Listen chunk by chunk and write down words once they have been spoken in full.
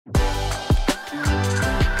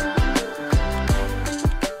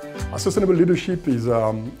Sustainable leadership is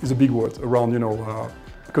a big word around,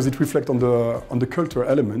 because it reflects on the culture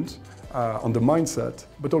element, on the mindset,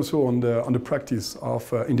 but also on the practice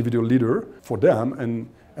of individual leader for them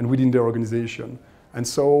and within their organization. And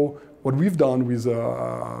so what we've done with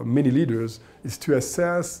many leaders is to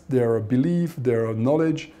assess their belief, their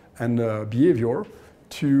knowledge and behavior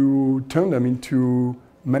to turn them into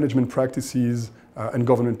management practices and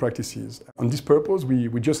governance practices. On this purpose,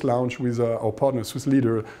 we just launched with our partner, Swiss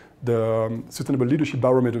Leader, the Sustainable Leadership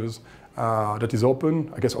Barometers that is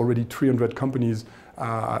open. I guess already 300 companies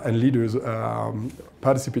and leaders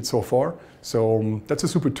participate so far. So that's a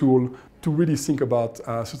super tool to really think about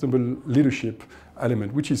sustainable leadership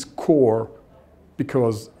element, which is core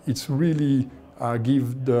because it's really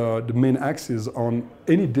give the main axis on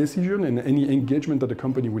any decision and any engagement that the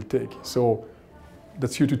company will take. So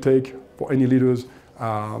that's here to take for any leaders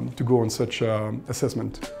to go on such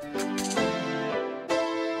assessment.